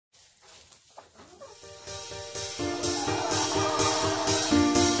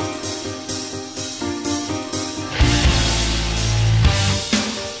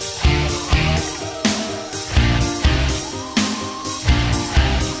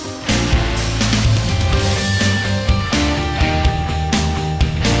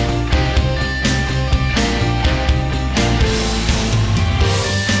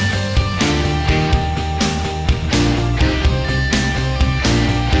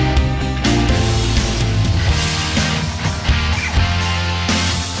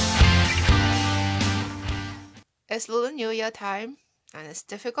It's Lunar New Year time, and it's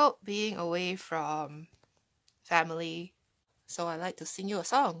difficult being away from family, so I like to sing you a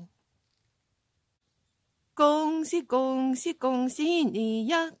song. 恭喜恭喜恭喜你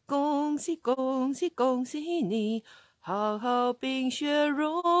呀！恭喜恭喜恭喜你！好好冰雪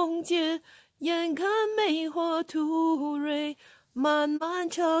融解，眼看梅花吐蕊，漫漫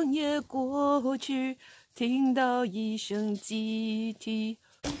长夜过去，听到一声鸡啼。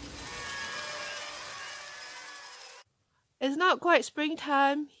It's not quite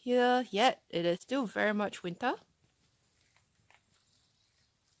springtime here yet. It is still very much winter.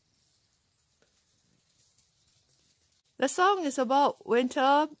 The song is about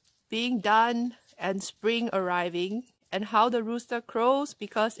winter being done and spring arriving and how the rooster crows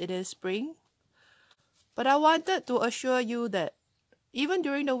because it is spring. But I wanted to assure you that even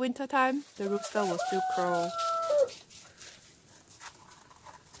during the winter time, the rooster will still crow.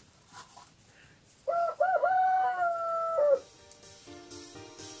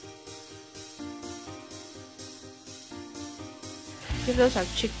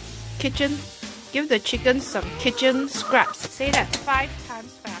 Give the chickens some kitchen scraps. Say that 5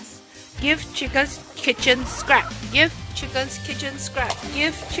 times fast. Give chickens kitchen scrap. Give chickens kitchen scrap.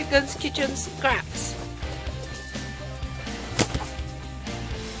 Give chickens kitchen scraps.